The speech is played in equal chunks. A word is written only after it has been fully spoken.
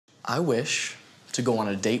I wish to go on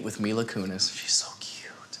a date with Mila Kunis. She's so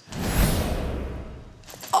cute.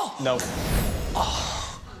 Oh! No.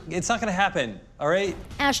 Oh. It's not gonna happen, all right?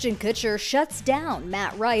 Ashton Kutcher shuts down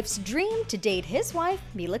Matt Rife's dream to date his wife,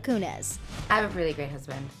 Mila Kunis. I have a really great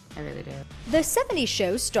husband. I really do. The 70s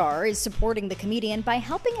show star is supporting the comedian by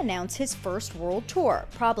helping announce his first world tour,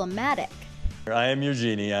 ProbleMATTic. I am your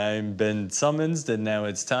genie. I've been summoned, and now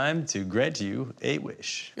it's time to grant you a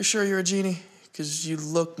wish. You're sure you're a genie? Because you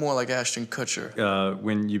look more like Ashton Kutcher.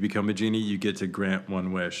 When you become a genie, you get to grant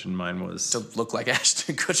one wish, and mine was... To look like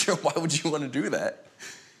Ashton Kutcher? Why would you want to do that?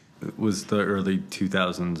 It was the early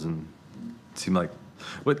 2000s, and it seemed like...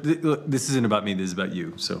 Look, this isn't about me, this is about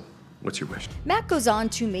you, so what's your wish? Matt goes on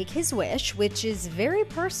to make his wish, which is very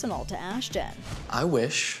personal to Ashton. I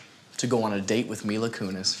wish to go on a date with Mila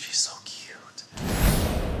Kunis. She's so cute.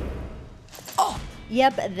 Oh!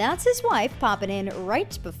 Yep, that's his wife popping in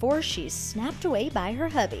right before she's snapped away by her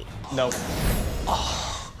hubby. No.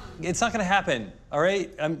 Oh. It's not gonna happen, all right?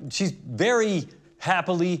 She's very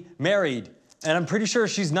happily married, and I'm pretty sure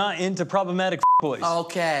she's not into problematic boys.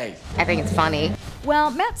 Okay. I think it's funny.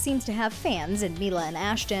 Well, Matt seems to have fans in Mila and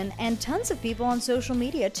Ashton, and tons of people on social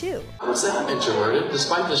media, too. I would say I'm introverted,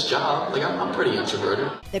 despite this job. Like, I'm pretty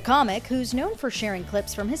introverted. The comic, who's known for sharing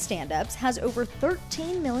clips from his stand-ups, has over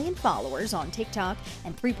 13 million followers on TikTok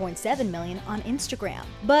and 3.7 million on Instagram.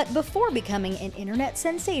 But before becoming an internet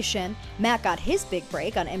sensation, Matt got his big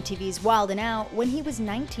break on MTV's Wild 'N Out when he was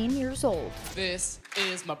 19 years old. This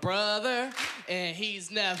is my brother, and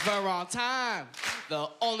he's never on time. The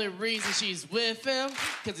only reason she's with him,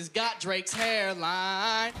 cause he's got Drake's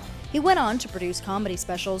hairline. He went on to produce comedy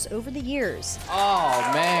specials over the years. Oh,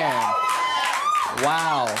 man.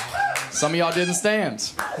 Wow. Some of y'all didn't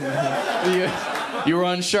stand. You were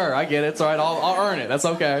unsure. I get it. It's all right. I'll earn it. That's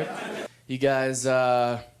okay. You guys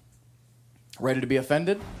ready to be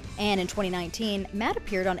offended? And in 2019, Matt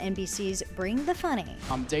appeared on NBC's Bring the Funny.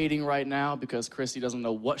 I'm dating right now because Christy doesn't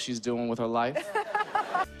know what she's doing with her life.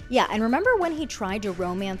 Yeah, and remember when he tried to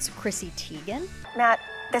romance Chrissy Teigen? Matt,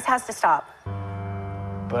 this has to stop.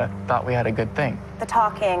 But I thought we had a good thing. The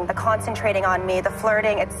talking, the concentrating on me, the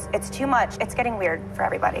flirting, it's too much. It's getting weird for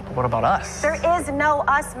everybody. What about us? There is no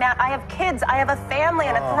us, Matt. I have kids, I have a family,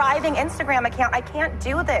 and a thriving Instagram account. I can't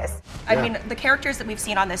do this. Yeah. I mean, the characters that we've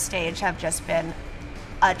seen on this stage have just been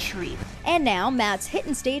a treat. And now Matt's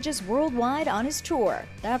hitting stages worldwide on his tour.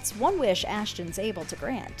 That's one wish Ashton's able to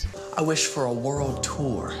grant. I wish for a world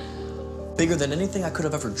tour. Bigger than anything I could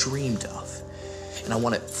have ever dreamed of. And I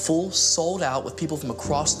want it full, sold out, with people from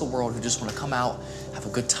across the world who just want to come out, have a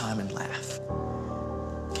good time, and laugh.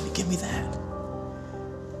 Can you give me that?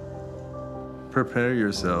 Prepare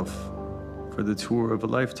yourself for the tour of a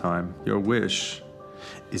lifetime. Your wish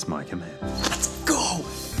is my command.